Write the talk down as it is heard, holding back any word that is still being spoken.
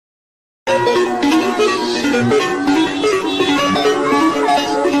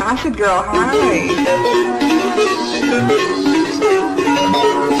Acidgvrl, hi.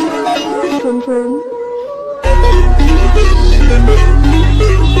 Swimswim.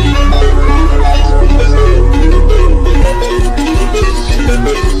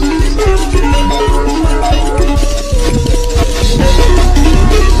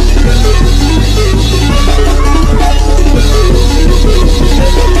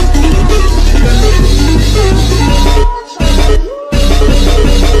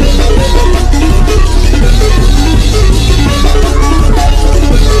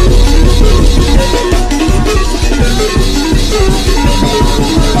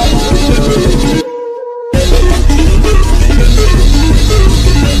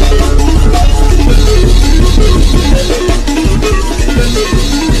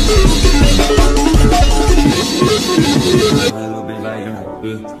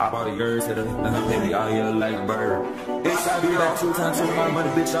 I bought a girl to the baby all year like a bird. Bitch, I be back 2 times to my money,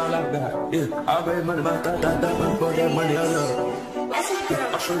 bitch, all I got. Yeah, I bet money, my thought, money for that money, I love.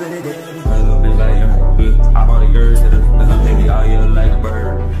 I'm sure that they did. A little bit like I bought a girl to the baby all year like a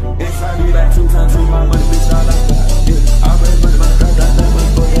bird. Bitch, I be back 2 times to my money, bitch, all I got. Yeah, I bet money, my thought,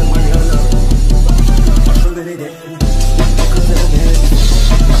 money for that money, I love. I'm sure that they did. Cause they're dead.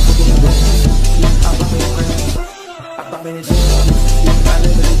 I'm fucking the best. I bought me a friend. I bought me a gym.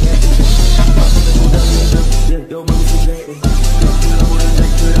 Yo, mami, si ready. I wanna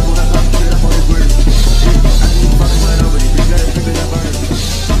take to it, I wanna talk to it, I wanna work. I need fucking money over it, you gotta keep it up, burn.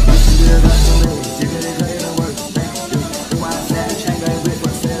 You got so many, you gotta try it and work. You why I said, check that whip,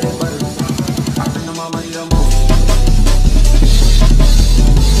 but say that butter. I bring them all money the most.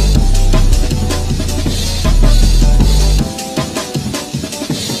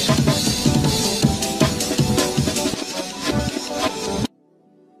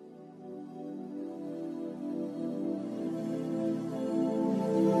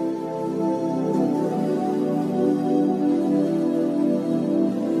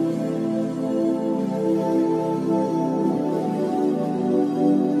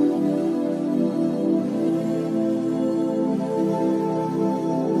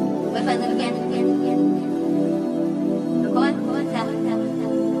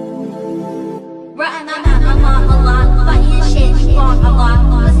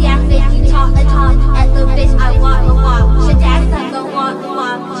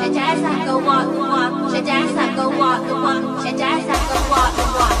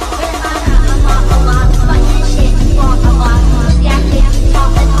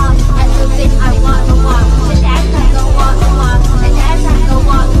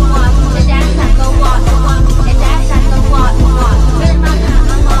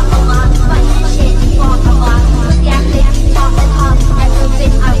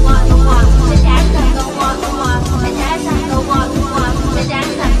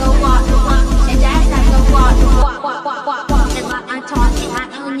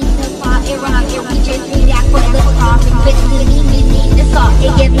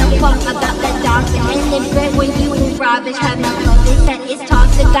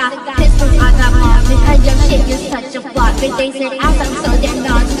 They said I sound so damn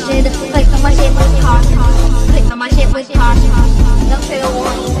naughty. Shit, click on my shit with caution. Click on my shit with caution. No trigger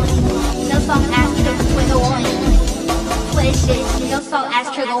warning. No song ass trigger warning. Play shit. No song ass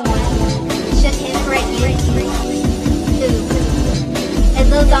trigger warning. Shit hit break it. And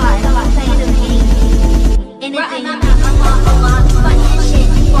those eyes I'm saying to me. Anything I'm on, fucking shit.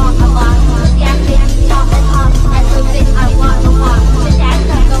 Want a lot. See I fit, talk and talk. That's the bitch I want to walk. The dance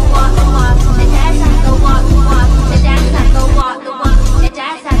I go walk the walk. The dance I go walk the walk. The dance I go walk the walk. The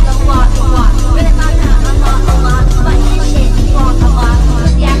dance I go walk the walk. Really my time, I'm on a lot. Fucking shit, want a lot.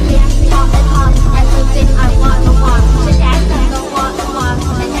 See I fit, talk and talk. That's the bitch I want to walk. The dance I go walk the walk.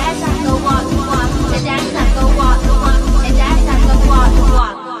 The dance I go walk the walk. The dance I go walk the walk. The dance I go walk the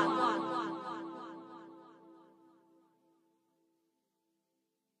walk.